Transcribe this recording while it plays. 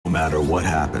matter what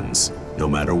happens, no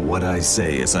matter what I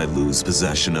say as I lose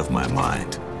possession of my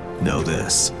mind, know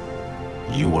this.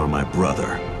 You are my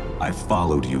brother. I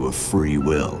followed you of free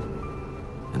will,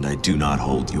 and I do not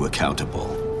hold you accountable.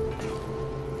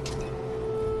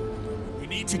 We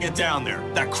need to get down there.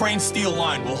 That crane steel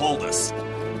line will hold us.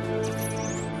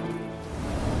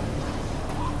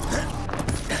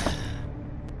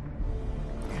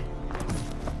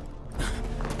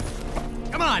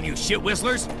 Come on, you shit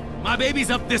whistlers. My baby's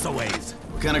up this-a-ways.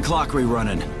 What kind of clock we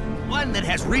running? One that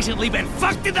has recently been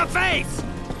fucked in the face!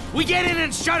 We get in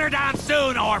and shut her down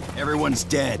soon, or... Everyone's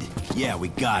dead. Yeah, we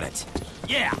got it.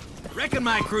 Yeah, reckon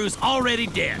my crew's already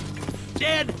dead.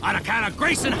 Dead on account of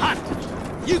Grayson Hunt.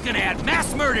 You can add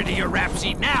mass murder to your rap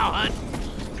sheet now, Hunt.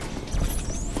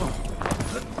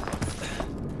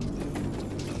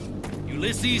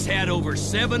 Ulysses had over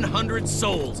 700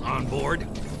 souls on board.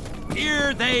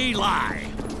 Here they lie.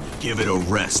 Give it a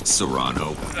rest,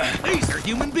 Serrano. These are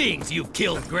human beings you've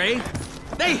killed, Gray.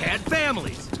 They had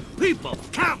families, people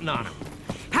counting on them.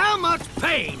 How much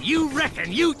pain you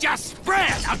reckon you just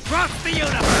spread across the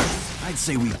universe? I'd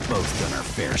say we've both done our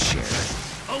fair share.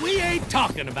 Oh, we ain't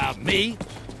talking about me.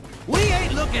 We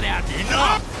ain't looking at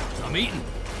some eating.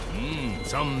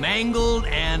 Some mangled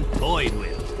and toyed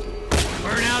with.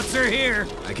 Burnouts are here.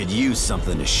 I could use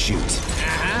something to shoot.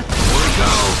 Here we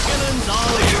go. Killing's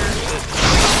all here.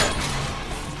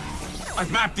 I've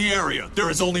mapped the area.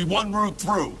 There is only one route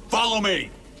through. Follow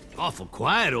me. Awful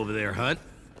quiet over there, Hunt.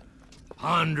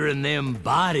 Pondering them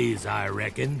bodies, I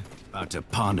reckon. About to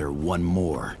ponder one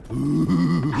more.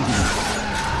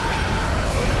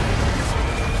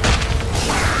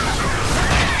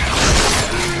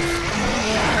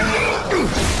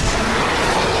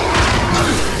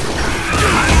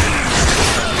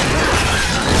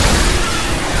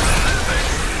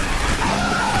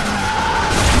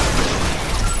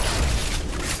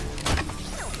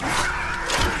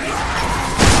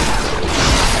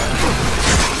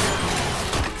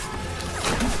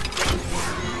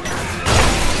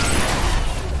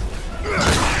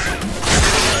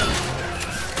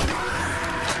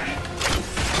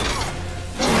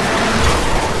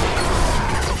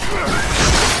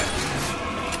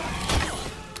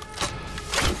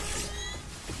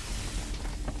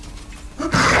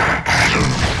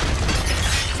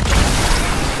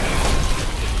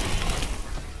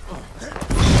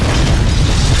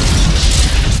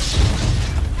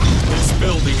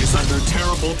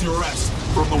 Duress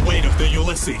from the weight of the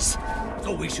Ulysses.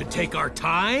 So we should take our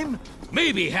time?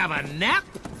 Maybe have a nap?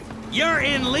 You're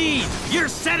in lead. You're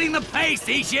setting the pace,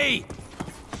 Ishii.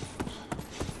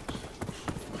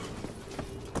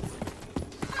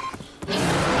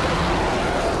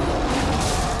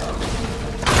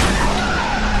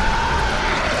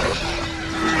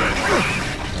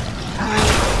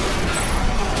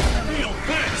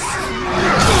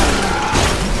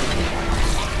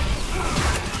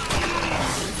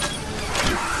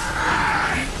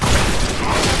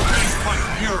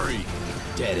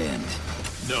 Dead end.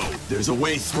 No, there's a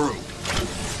way through.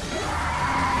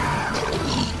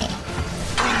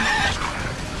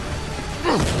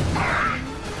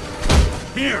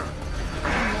 Here!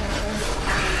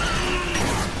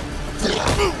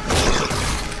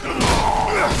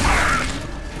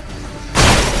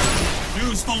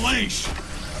 Use the leash!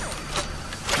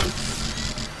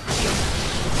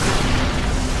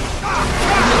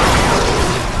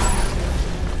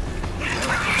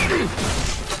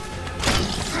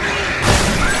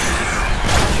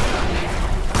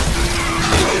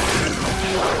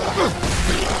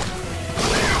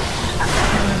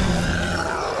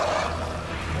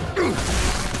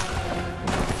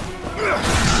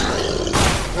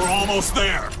 We're almost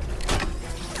there.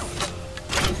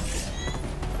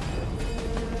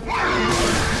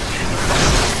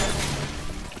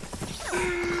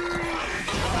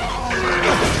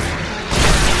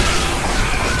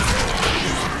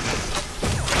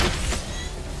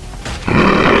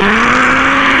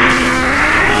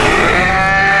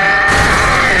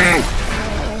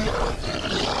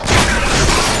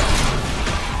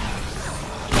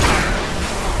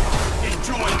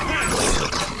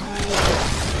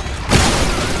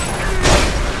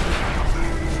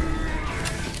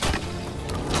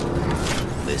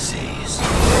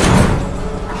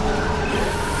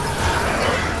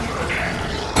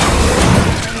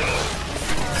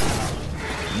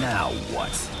 Now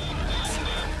what?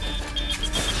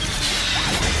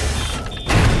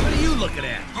 What are you looking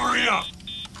at? Hurry up!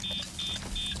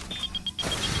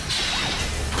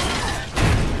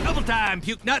 Double time,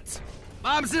 puke nuts.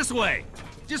 Bomb's this way.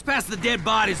 Just past the dead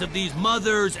bodies of these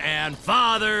mothers and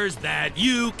fathers that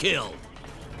you killed.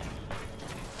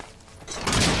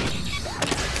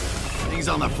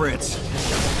 Everything's on the fritz.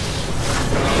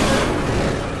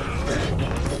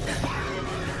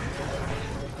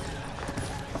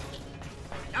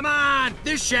 Come on!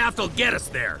 This shaft will get us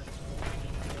there.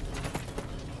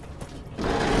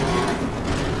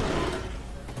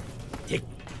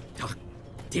 Tick-tock,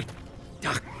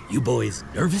 tick-tock. You boys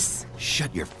nervous?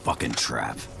 Shut your fucking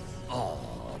trap.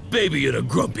 Baby in a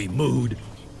grumpy mood.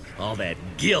 All that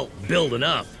guilt building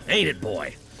up, ain't it,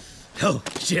 boy? Oh,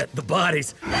 shit, the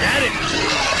bodies. That it.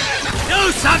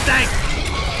 Do something!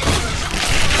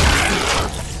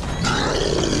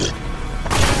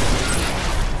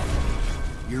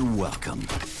 You're welcome.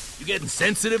 You getting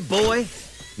sensitive, boy?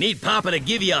 Need Papa to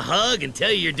give you a hug and tell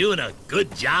you you're doing a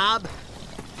good job?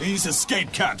 These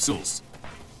escape capsules.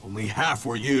 Only half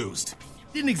were used.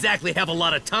 Didn't exactly have a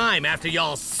lot of time after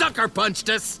y'all sucker punched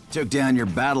us. Took down your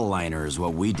battle liner is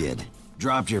what we did.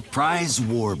 Dropped your prize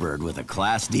warbird with a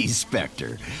Class D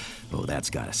Spectre. Oh, that's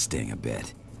gotta sting a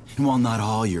bit. And while not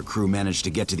all your crew managed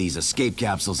to get to these escape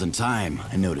capsules in time,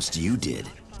 I noticed you did.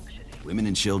 Women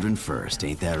and children first,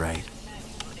 ain't that right?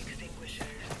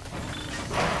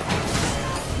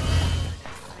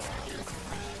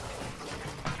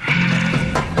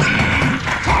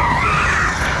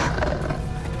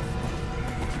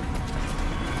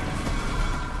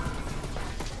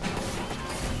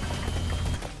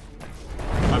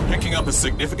 Picking up a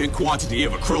significant quantity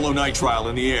of acrylonitrile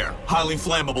in the air. Highly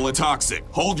flammable and toxic.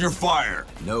 Hold your fire.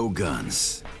 No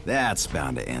guns. That's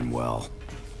bound to end well.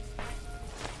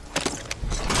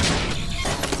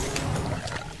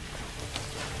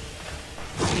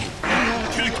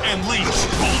 Kick and leech.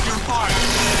 Hold your fire.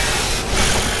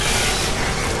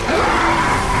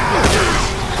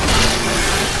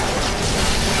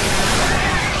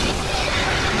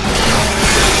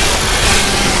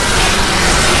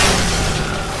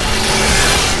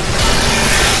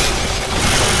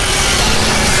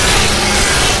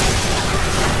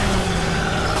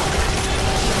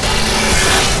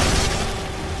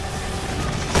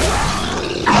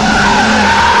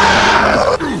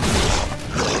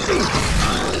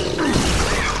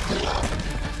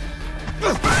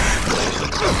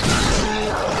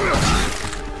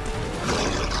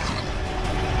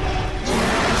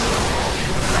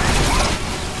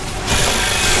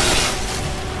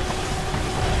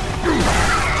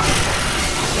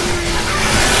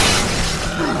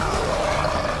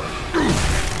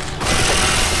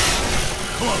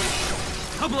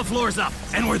 Floors up,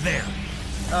 and we're there.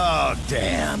 Oh,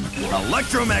 damn.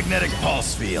 Electromagnetic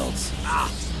pulse fields.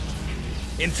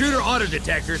 Intruder auto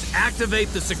detectors activate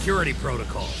the security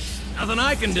protocol. Nothing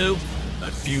I can do.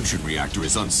 That fusion reactor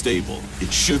is unstable.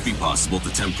 It should be possible to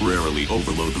temporarily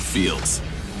overload the fields.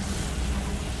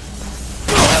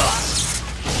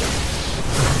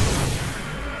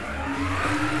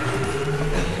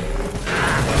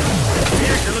 The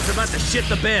reactor looks about to shit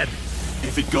the bed.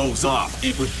 If it goes off,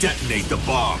 it would detonate the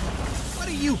bomb. What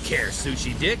do you care,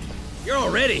 Sushi Dick? You're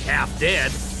already half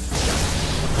dead.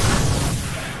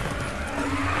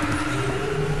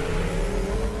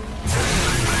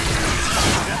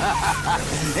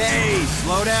 Hey,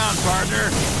 slow down, partner.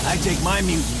 I take my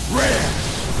mutants rare.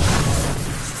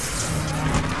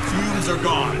 Fumes are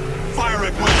gone. Fire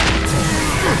at will.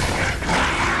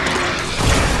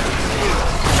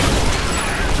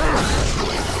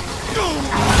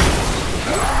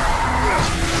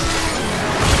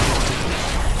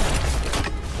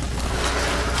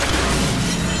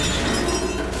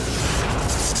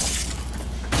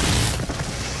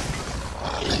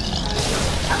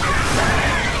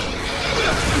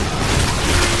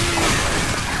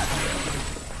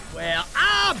 Well,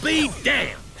 I'll be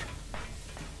damned.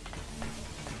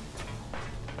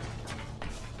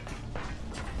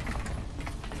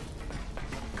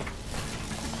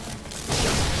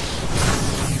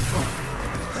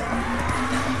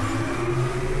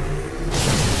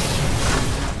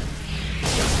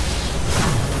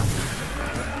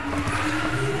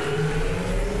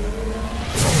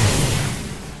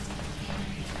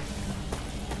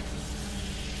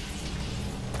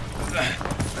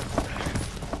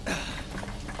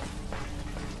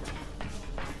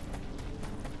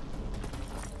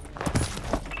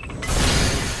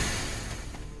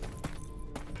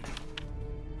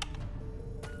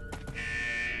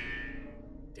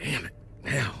 Damn it.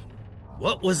 Now,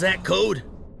 what was that code?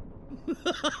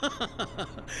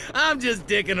 I'm just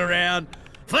dicking around.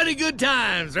 Funny good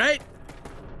times, right?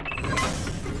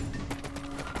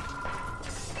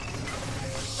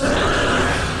 We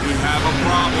have a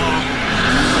problem.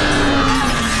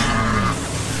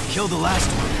 Kill the last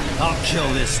one. I'll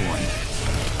kill this one.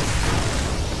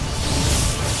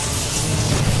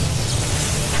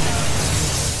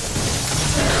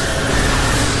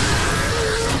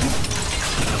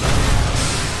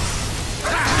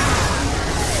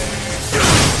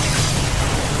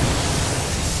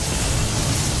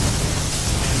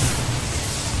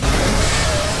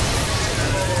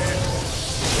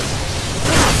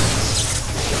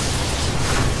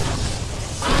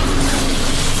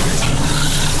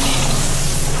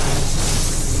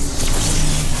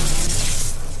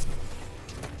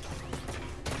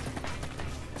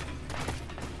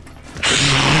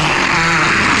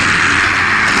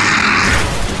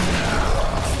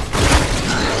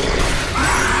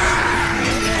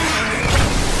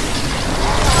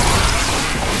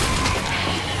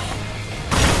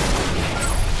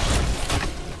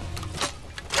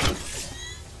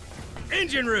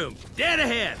 Engine room, dead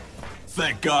ahead.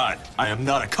 Thank God, I am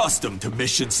not accustomed to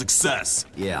mission success.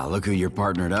 Yeah, look who you're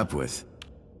partnered up with.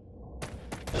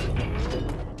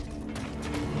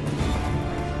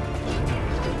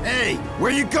 Hey,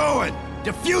 where you going?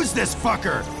 Defuse this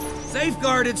fucker!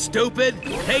 Safeguarded, stupid.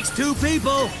 Takes 2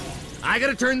 people. I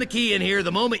gotta turn the key in here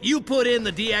the moment you put in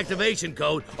the deactivation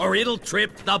code, or it'll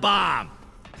trip the bomb.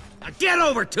 Now get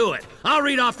over to it. I'll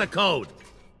read off the code.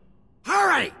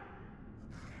 Hurry!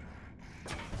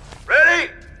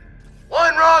 Ready?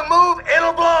 One wrong move,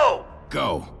 it'll blow.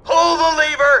 Go. Pull the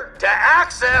lever to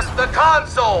access the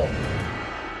console.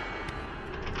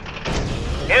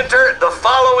 Enter the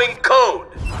following code.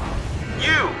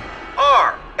 URADUMBTIT.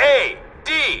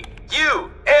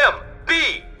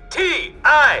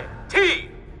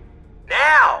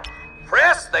 Now,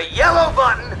 press the yellow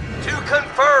button to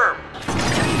confirm.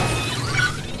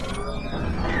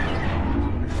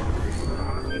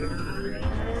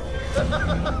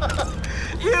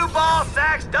 You ball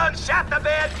sacks done shot the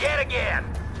bed yet again.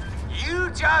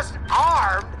 You just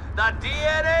armed the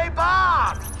DNA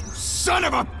bomb. Son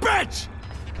of a bitch!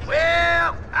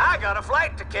 Well, I got a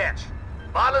flight to catch.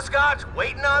 Bottle of scotch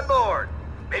waiting on board.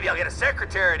 Maybe I'll get a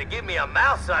secretary to give me a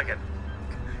mouth sucking.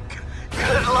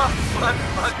 Good luck,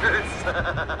 motherfuckers.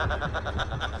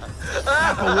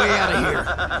 Half a way out of here.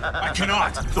 I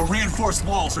cannot. The reinforced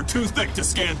walls are too thick to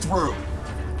scan through.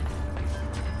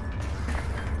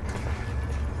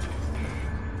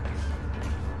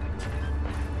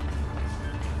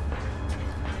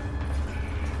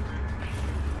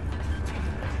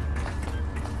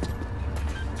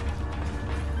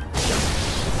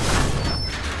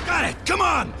 Got it! Come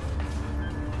on!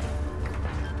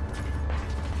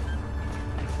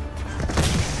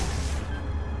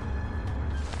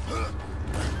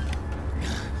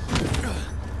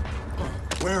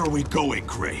 Where are we going,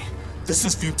 Gray? This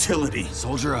is futility.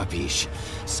 Soldier up, Ish.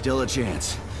 Still a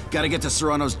chance. Gotta get to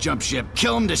Serrano's jump ship,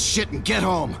 kill him to shit, and get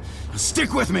home.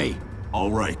 Stick with me!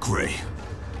 All right, Gray.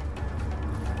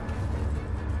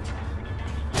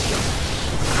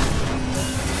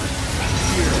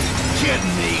 You're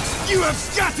kidding me! You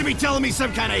have got to be telling me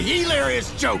some kind of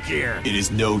hilarious joke here! It is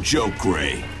no joke,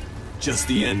 Gray. Just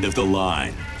the end of the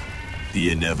line.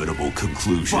 The inevitable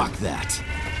conclusion. Fuck that.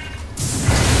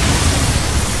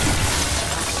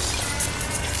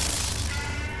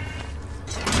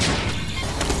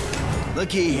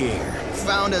 Looky here.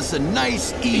 Found us a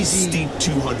nice, A easy... steep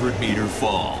 200-meter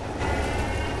fall.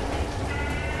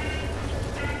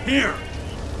 Here!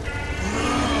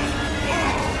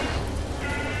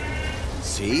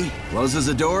 See? Closes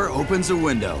a door, opens a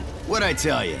window. What'd I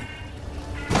tell you?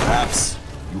 Perhaps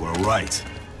you are right.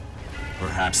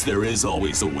 Perhaps there is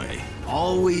always a way.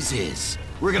 Always is.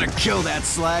 We're gonna kill that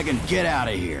slag and get out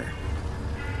of here.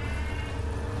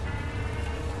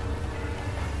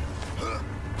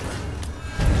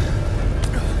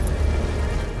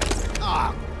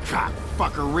 Ah,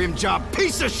 cockfucker rim job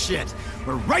piece of shit!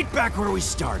 We're right back where we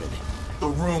started. The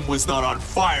room was not on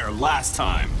fire last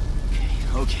time.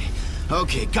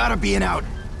 Okay, gotta be an out.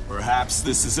 Perhaps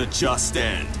this is a just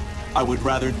end. I would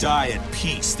rather die at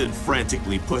peace than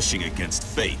frantically pushing against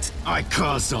fate. I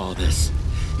caused all this.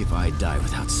 If I die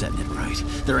without setting it right,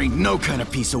 there ain't no kind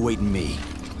of peace awaiting me.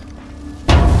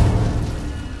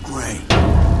 Gray.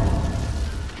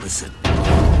 Listen.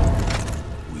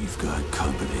 We've got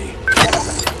company.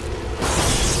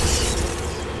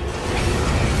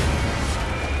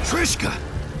 Trishka!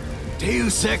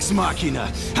 Deus Ex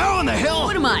Machina! How in the hell—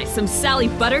 What am I, some Sally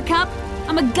Buttercup?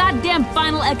 I'm a goddamn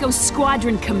Final Echo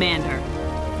Squadron commander.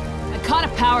 I caught a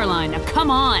power line, now come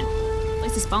on!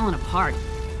 Place is falling apart.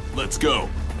 Let's go.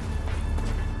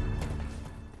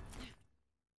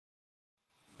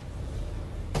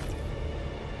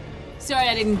 Sorry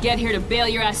I didn't get here to bail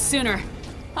your ass sooner.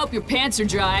 Hope your pants are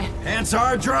dry. Pants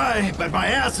are dry, but my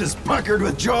ass is puckered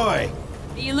with joy.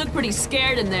 You look pretty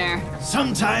scared in there.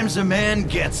 Sometimes a man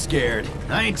gets scared.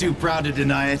 I ain't too proud to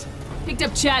deny it. Picked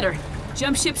up chatter.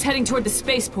 Jump ship's heading toward the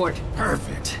spaceport.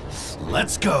 Perfect.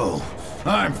 Let's go.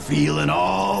 I'm feeling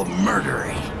all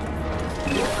murdery.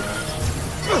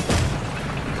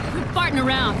 Quit farting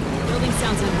around. The building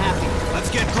sounds unhappy. Let's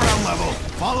get ground level.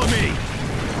 Follow me.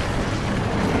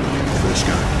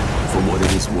 Trishka, for what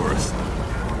it is worth, I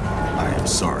am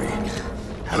sorry.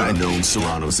 Had I known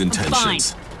Serrano's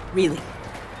intentions... Fine. Really.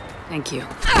 Thank you.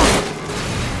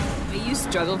 The way you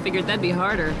struggle, figured that'd be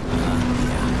harder.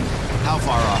 How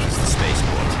far off is the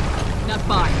spaceport? Not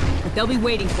far, but they'll be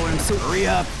waiting for him, so... Hurry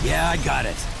up. Yeah, I got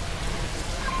it.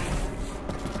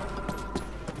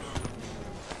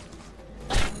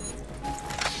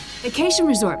 Vacation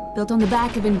resort, built on the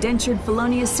back of indentured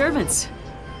felonious servants.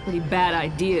 Pretty bad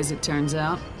idea, as it turns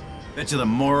out. Bet you the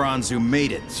morons who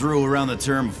made it threw around the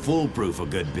term foolproof a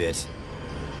good bit.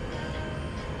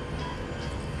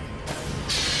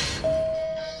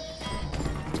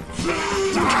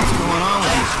 What's going on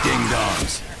with these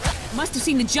ding-dongs? Must have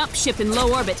seen the jump ship in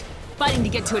low orbit, fighting to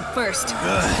get to it first.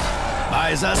 Good.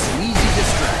 Buys us an easy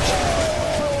distraction.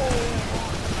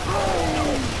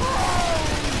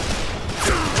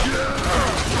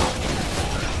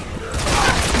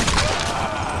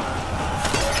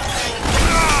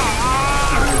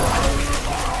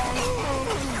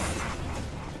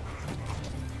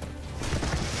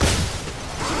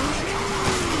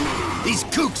 These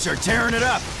kooks are tearing it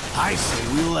up. I say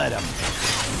we let them.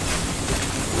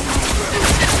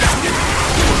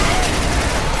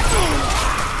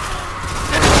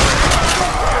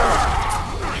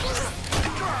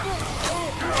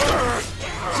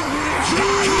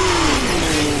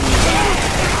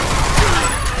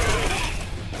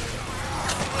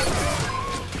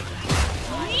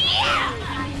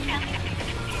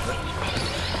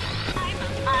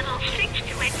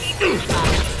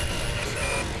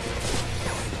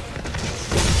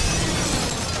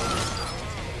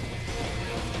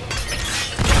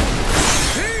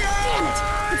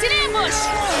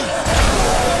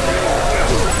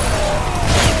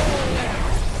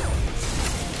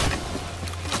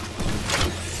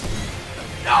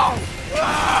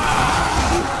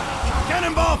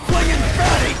 Cannonball flinging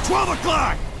fatty! 12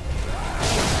 o'clock!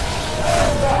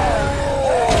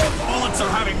 Bullets are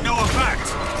having no effect!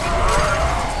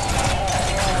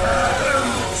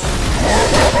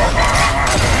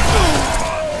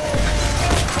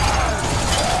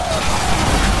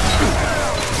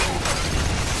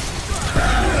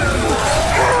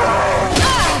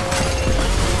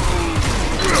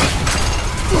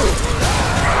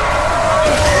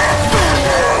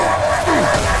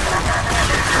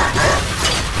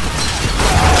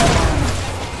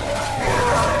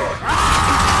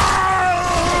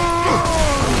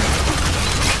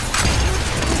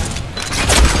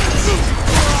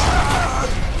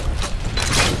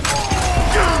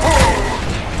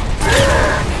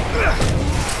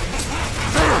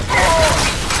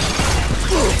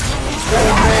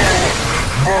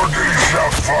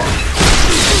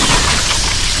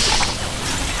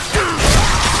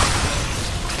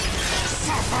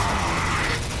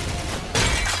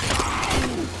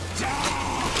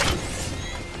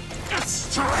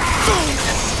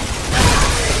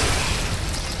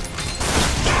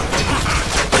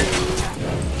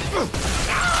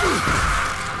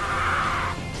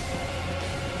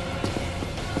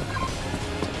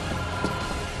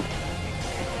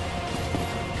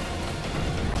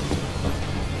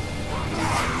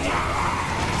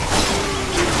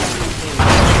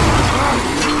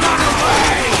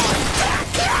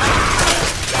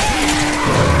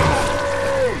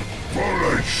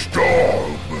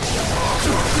 Bulletstorm!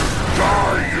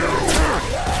 Die, you!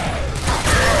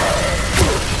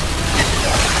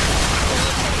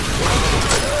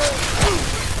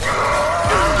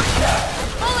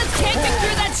 Bullets can't get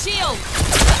through that shield!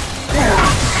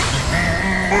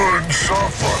 Burn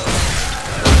suffer!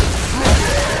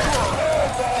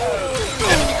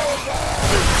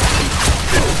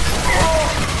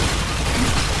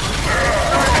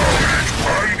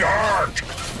 Fight hard!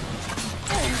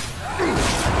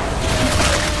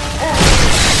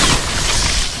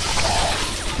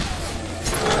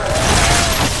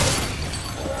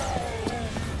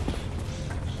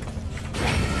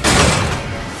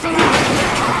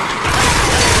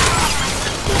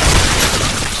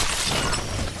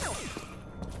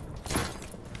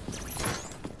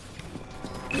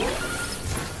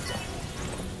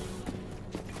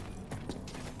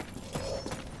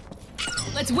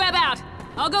 Let's web out!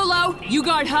 I'll go low, you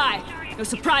guard high. No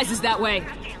surprises that way.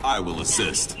 I will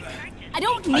assist. I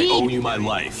don't I owe need... you my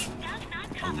life.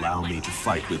 Allow me to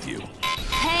fight with you.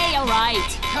 Hey,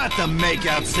 alright. Cut the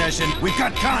makeout session. We've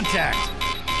got contact.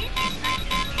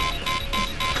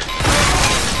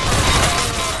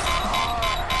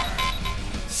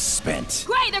 Spent.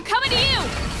 Great, they're coming to you!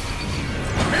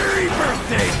 Merry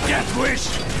birthday, Death Wish!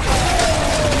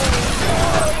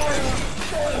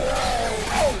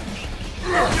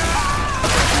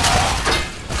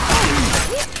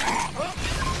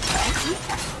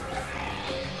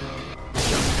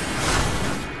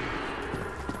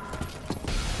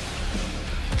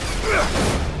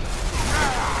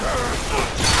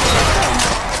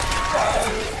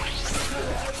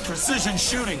 Precision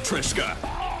shooting, Trishka.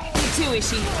 You too,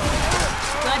 Ishi.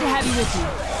 Glad to have you with me.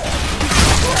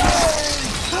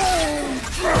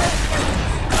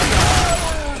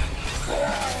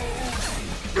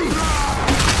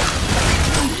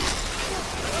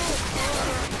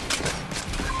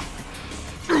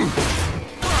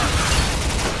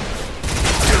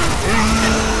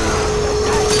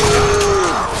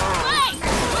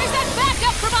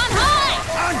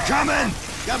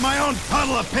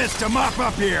 of piss to mop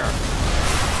up here!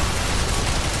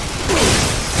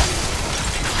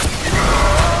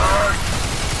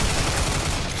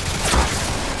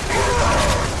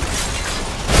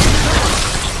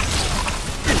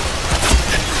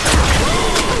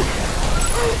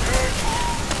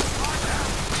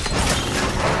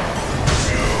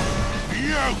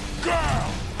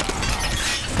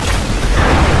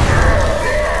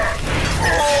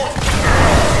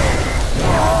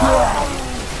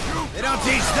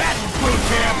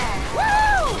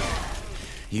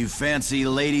 You fancy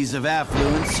ladies of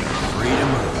affluence are free to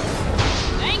move.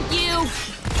 Thank you!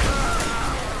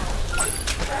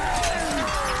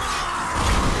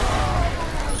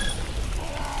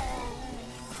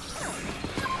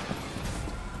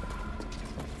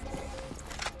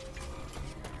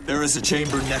 There is a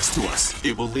chamber next to us.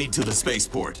 It will lead to the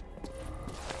spaceport.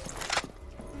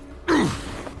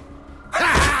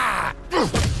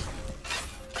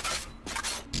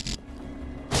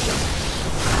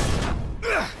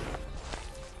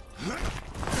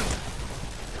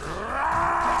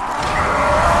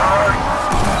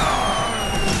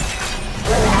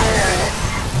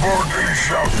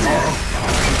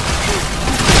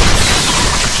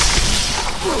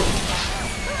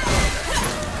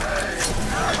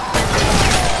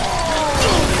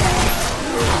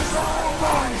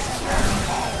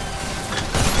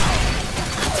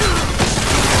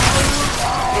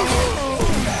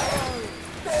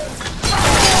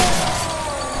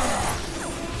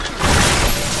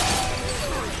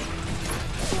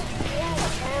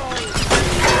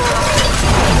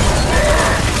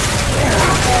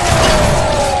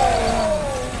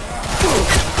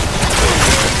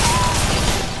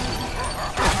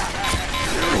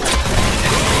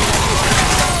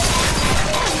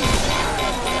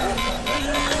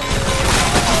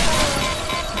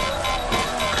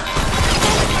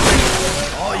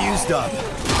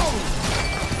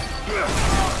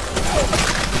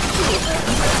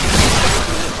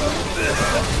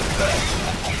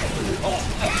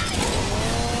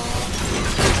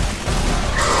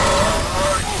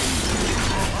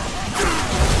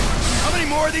 How many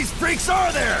more of these freaks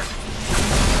are there?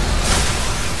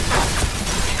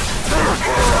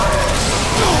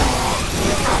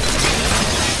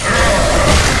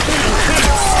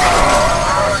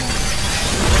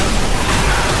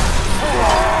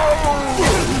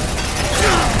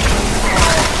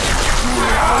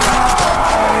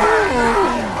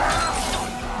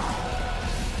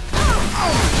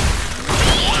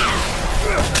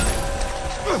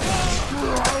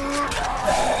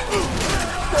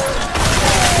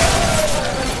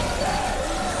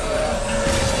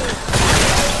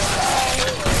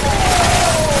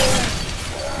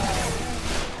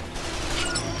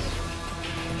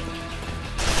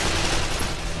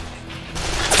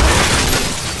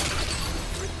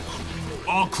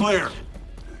 All clear.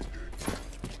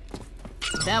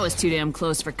 That was too damn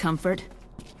close for comfort.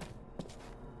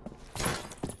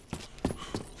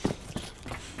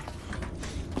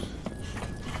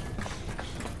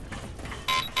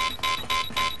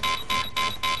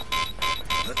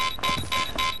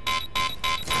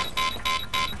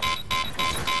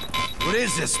 What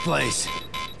is this place?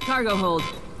 Cargo hold.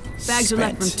 Bags are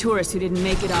left from Spent. tourists who didn't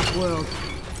make it off-world.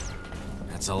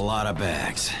 That's a lot of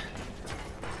bags.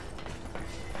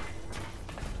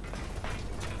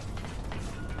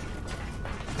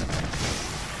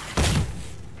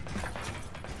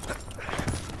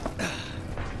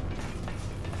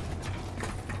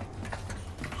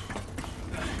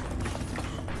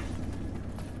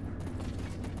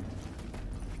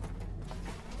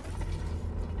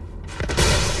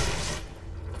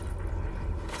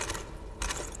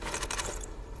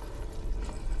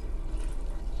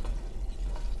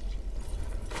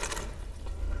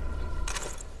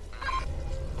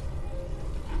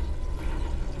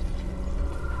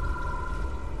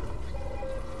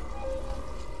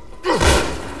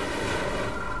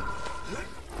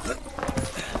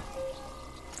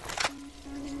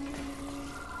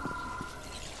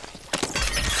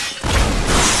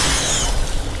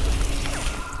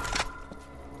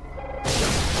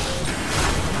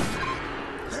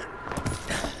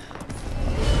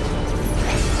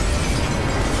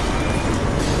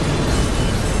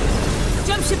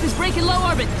 Ship is breaking low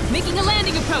orbit, making a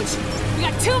landing approach. We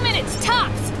got 2 minutes,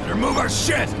 tops! Better move our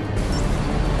shit!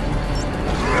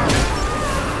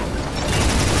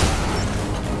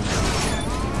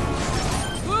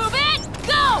 Move it!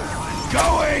 Go!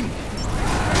 Going!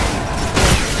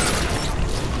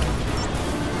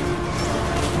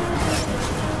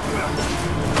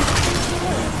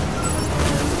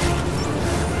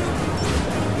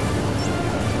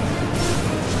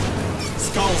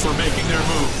 Skulls are making their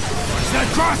move.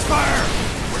 Crossfire!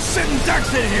 We're sitting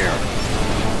ducks in here!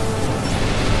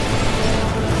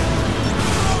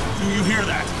 Do you hear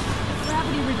that?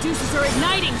 Gravity reducers are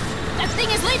igniting! That thing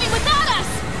is leaving without us!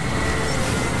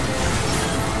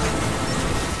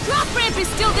 Drop ramp is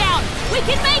still down! We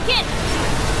can make it!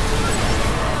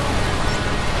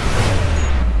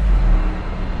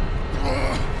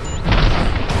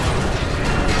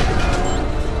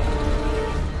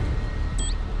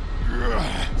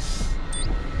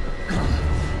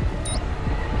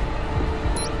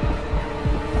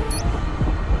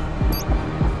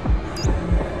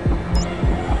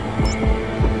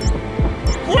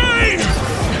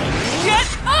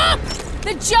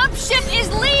 The jump ship is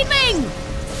leaving!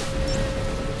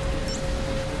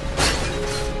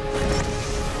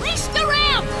 Reach the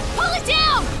ramp! Pull it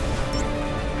down!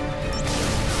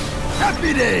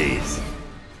 Happy days!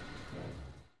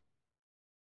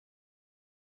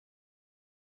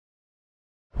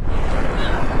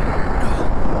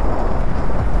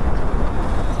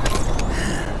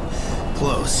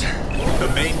 Close.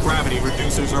 The main gravity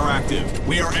reducers are active.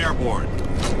 We are airborne.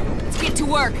 Let's get to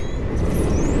work.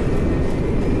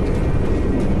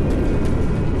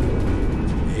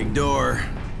 Door.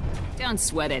 Don't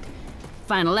sweat it.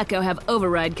 Final Echo have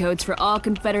override codes for all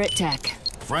Confederate tech.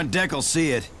 Front deck will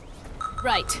see it.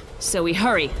 Right, so we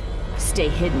hurry. Stay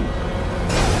hidden.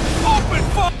 Open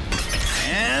fire!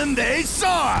 And they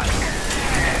saw us!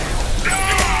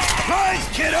 Surprise,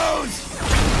 kiddos!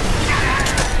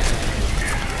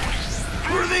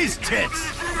 Who are these tits?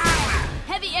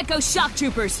 Heavy Echo shock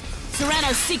troopers.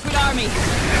 Serrano's secret army.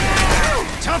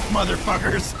 Tough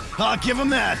motherfuckers. I'll give them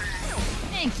that.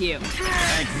 Thank you.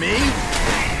 Thank me?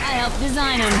 I helped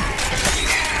design them.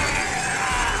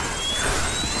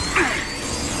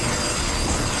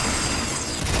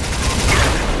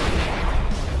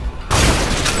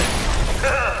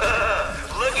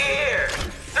 Looky here.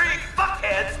 3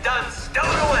 fuckheads done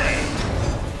stowed away.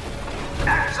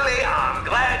 Actually, I'm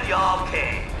glad y'all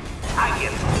came. I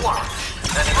get to watch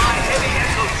as my heavy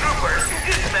Echo troopers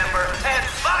dismember and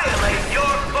violate your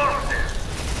corpses.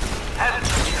 Haven't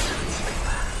you?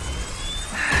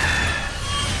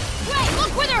 Wait,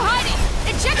 look where they're hiding!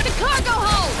 Eject the cargo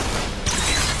hold!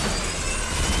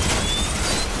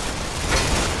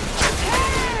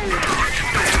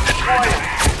 Warning.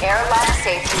 Airlock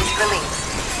safety released.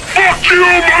 Fuck you,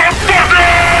 motherfucker!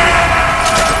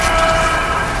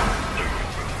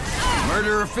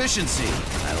 Murder efficiency.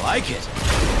 I like it.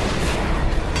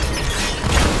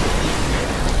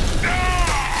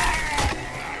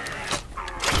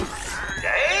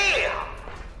 Damn!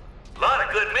 Lot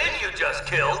of good men you just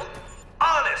killed.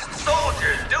 Honest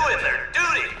soldiers doing their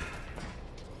duty.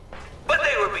 But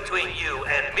they were between you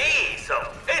and me, so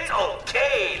it's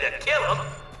okay to kill them.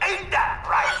 Ain't that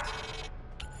right?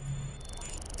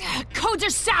 Codes are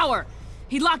sour!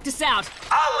 He locked us out.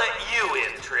 I'll let you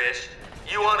in, Trish.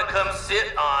 You want to come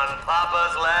sit on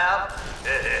Papa's lap?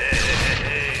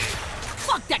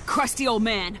 Fuck that crusty old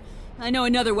man. I know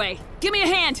another way. Give me a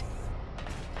hand!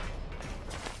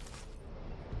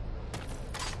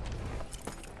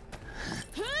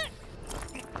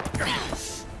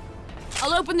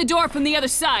 I'll open the door from the other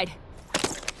side.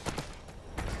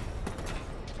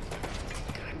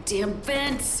 Goddamn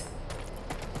vents!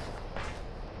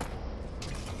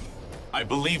 I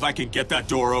believe I can get that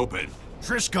door open.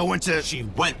 Trish went to... She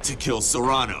went to kill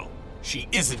Serrano. She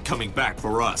isn't coming back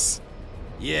for us.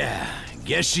 Yeah,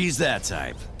 guess she's that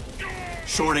type.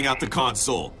 Shorting out the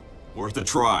console. Worth a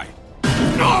try.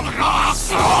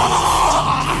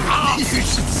 You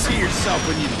should see yourself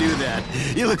when you do that.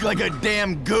 You look like a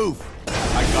damn goof.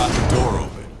 I got the door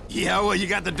open. Yeah, well, you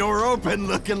got the door open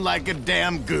looking like a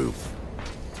damn goof.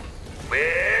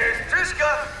 Where's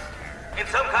Trishka? In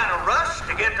some kind of rush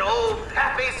to get to old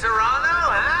Pappy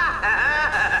Serrano, huh?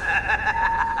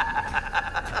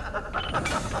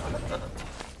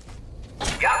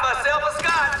 Got myself a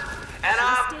scotch, and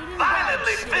I'm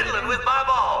violently fiddling with my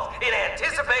balls in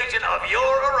anticipation of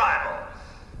your arrival.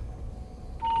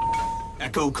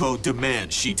 Echo Code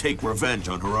demands she take revenge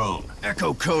on her own.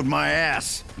 Echo code my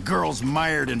ass. Girls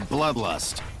mired in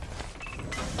bloodlust.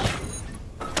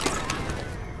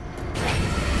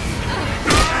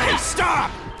 Hey, stop!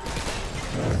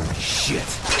 Shit.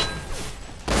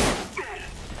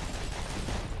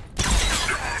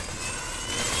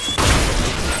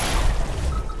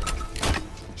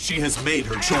 She has made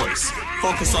her choice.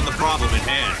 Focus on the problem at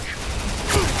hand.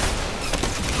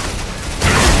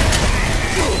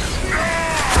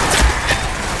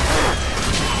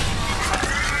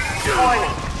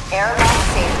 Warning. Airlock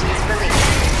safety is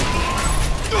released.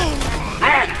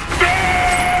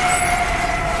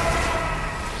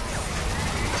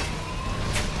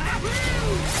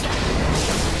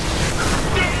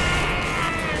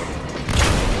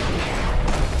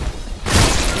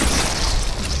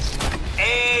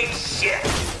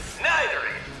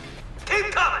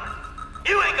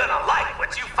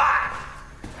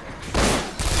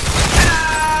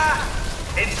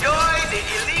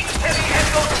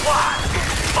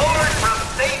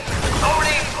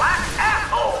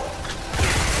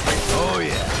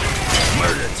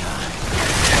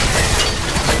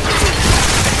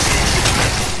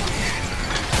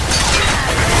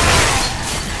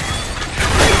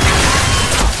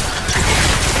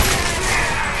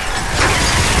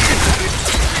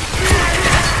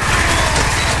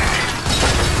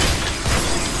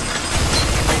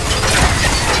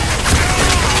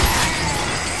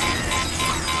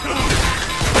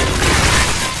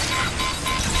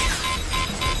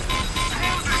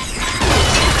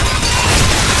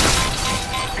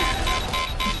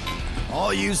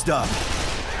 used up.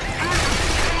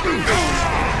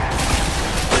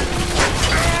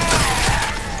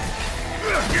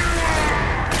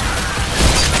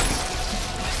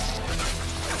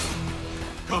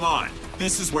 Come on.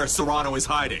 This is where Serrano is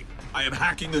hiding. I am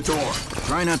hacking the door.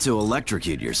 Try not to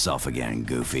electrocute yourself again,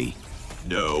 Goofy.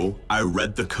 No, I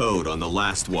read the code on the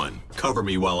last one. Cover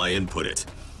me while I input it.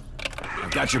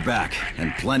 I've got your back,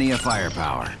 and plenty of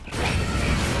firepower.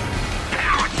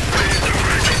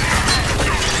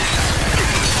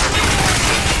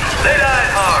 They died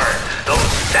hard,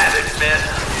 those savage men,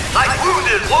 like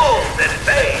wounded wolves at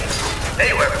bay.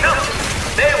 They were filthy,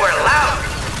 they were loud,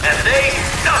 and they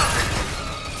stunk.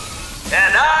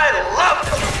 And I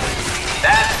loved them.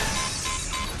 That's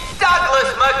Douglas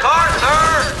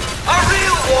MacArthur, a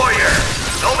real warrior.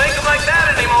 Don't make them like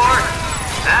that anymore.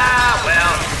 Ah,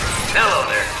 well, hello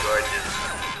there, Georges.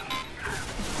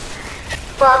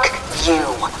 Fuck you.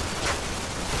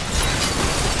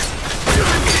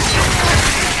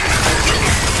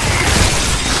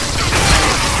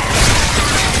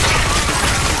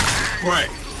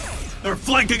 Great. They're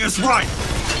flanking us right.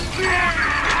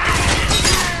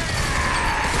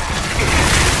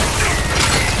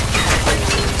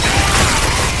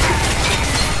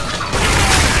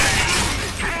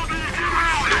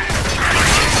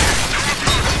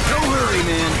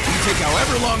 Take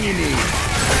however long you need.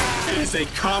 It is a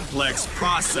complex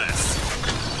process.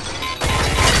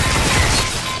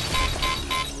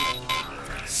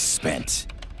 Spent.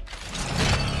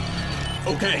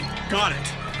 Okay, got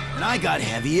it. And I got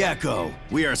heavy echo.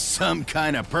 We are some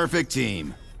kind of perfect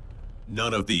team.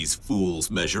 None of these fools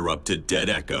measure up to Dead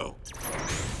Echo.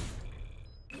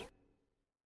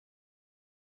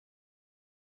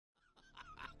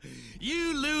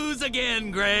 You lose again,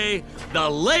 Gray. The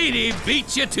lady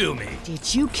beat you to me.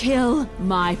 Did you kill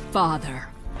my father?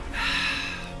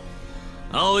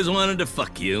 Always wanted to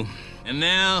fuck you. And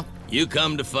now, you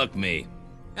come to fuck me.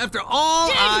 After all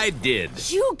I did.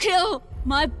 You kill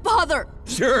my father.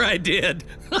 Sure I did.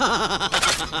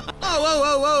 Whoa,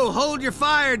 hold your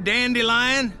fire,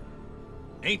 dandelion.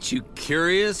 Ain't you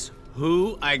curious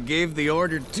who I gave the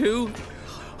order to?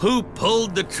 Who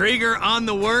pulled the trigger on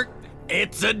the work?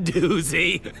 It's a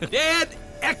doozy. Dead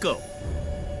Echo.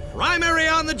 Primary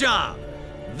on the job.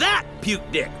 That puke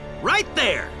dick, right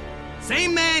there.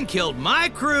 Same man killed my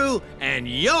crew and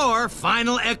your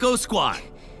final Echo squad.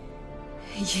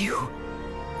 You...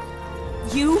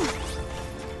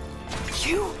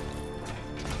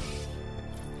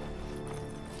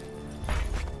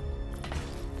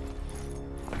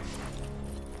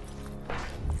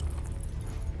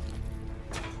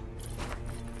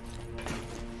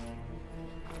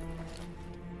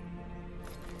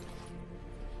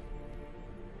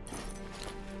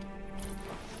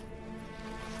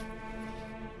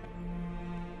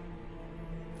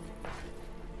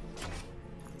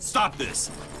 Stop this.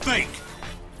 Think.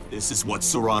 This is what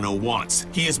Serrano wants.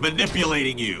 He is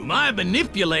manipulating you. My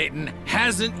manipulating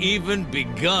hasn't even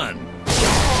begun.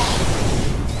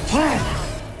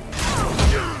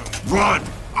 Run!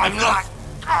 I'm not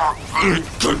in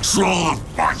control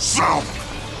of myself!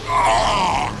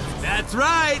 That's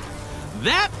right.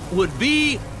 That would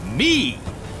be me.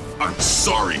 I'm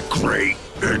sorry, Gray.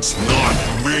 It's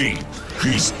not me.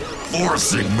 He's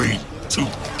forcing me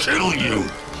to kill you.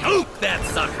 Choke that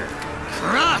sucker.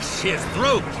 Crush his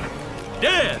throat.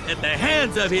 Dead at the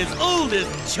hands of his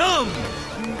oldest chum.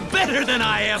 Better than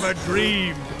I ever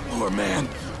dreamed. More man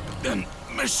than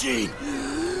machine.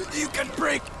 You can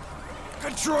break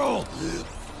control.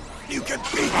 You can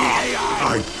beat the AI.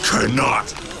 I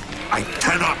cannot. I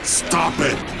cannot stop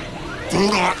it. Do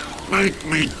not make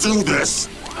me do this.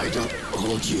 I don't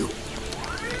hold you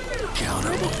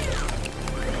accountable.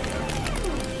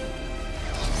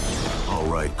 All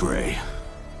right, Gray.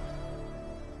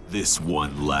 This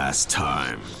one last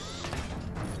time.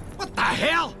 What the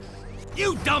hell?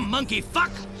 You dumb monkey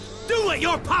fuck! Do what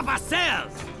your papa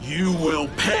says! You will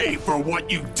pay for what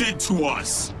you did to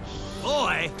us.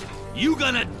 Boy, you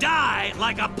gonna die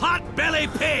like a pot-belly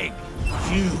pig!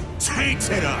 You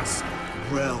tainted us.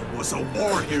 Rel was a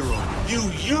war hero. You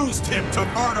used him to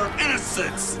murder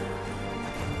innocents.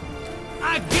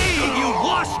 I gave you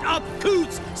washed-up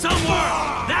coots somewhere,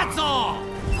 that's all!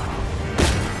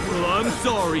 Well, I'm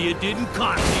sorry it didn't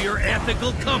cost you your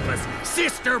ethical compass,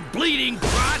 sister bleeding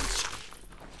crotch!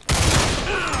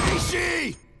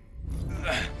 She!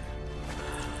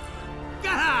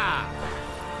 Gah!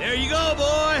 There you go,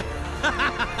 boy!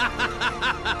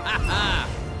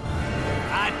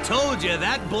 I told you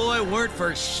that boy weren't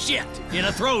for shit in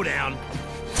a throwdown.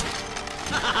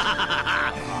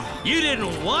 You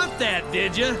didn't want that,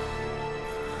 did you?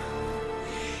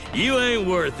 You ain't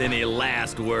worth any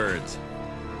last words.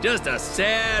 Just a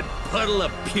sad puddle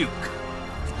of puke.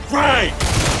 Right!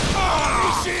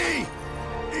 Ishi!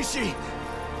 Ishi!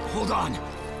 Hold on.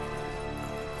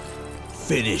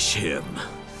 Finish him.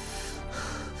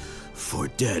 For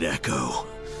dead Echo.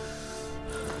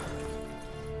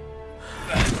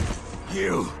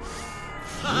 You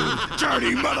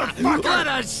dirty motherfucker! What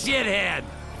a shithead!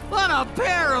 What a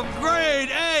pair of grade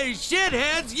A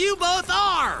shitheads you both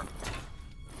are!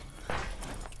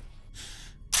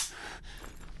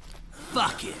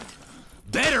 Fucking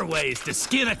better ways to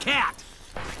skin a cat!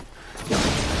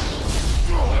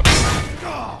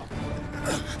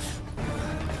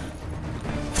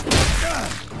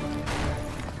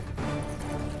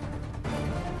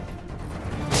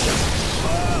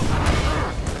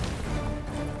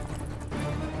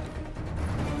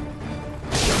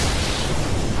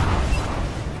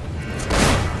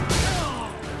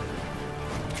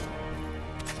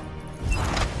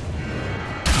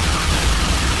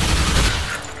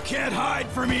 Can't hide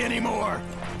from me anymore.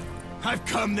 I've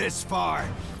come this far,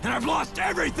 and I've lost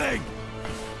everything.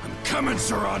 I'm coming,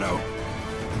 Serrano.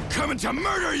 I'm coming to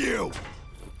murder you.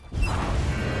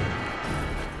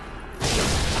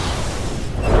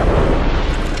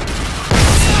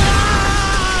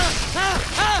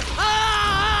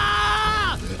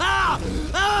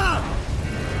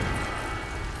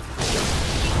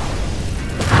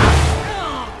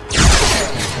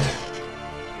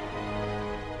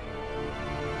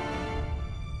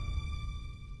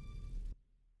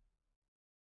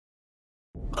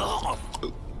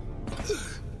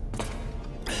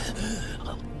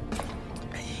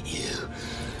 You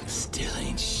still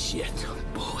ain't shit,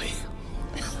 boy.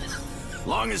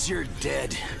 Long as you're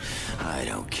dead, I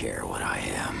don't care what I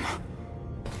am.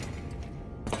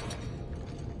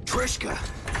 Trishka,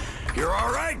 you're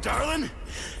all right, darling.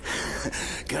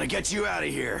 Gonna get you out of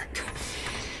here.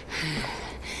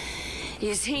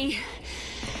 Is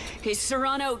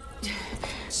Serrano...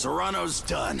 Serrano's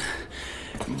done.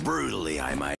 Brutally,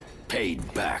 I might.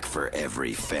 Paid back for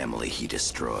every family he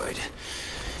destroyed.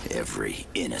 Every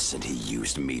innocent he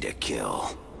used me to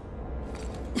kill.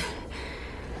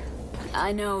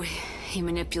 I know he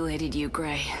manipulated you,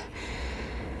 Gray.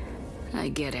 I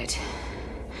get it.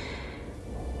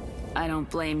 I don't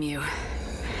blame you.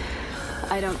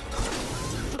 I don't...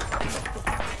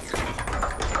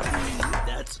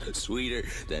 That's sweeter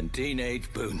than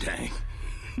teenage poontang.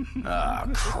 Ah,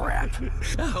 crap.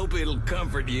 I hope it'll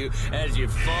comfort you as you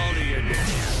fall to your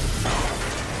death.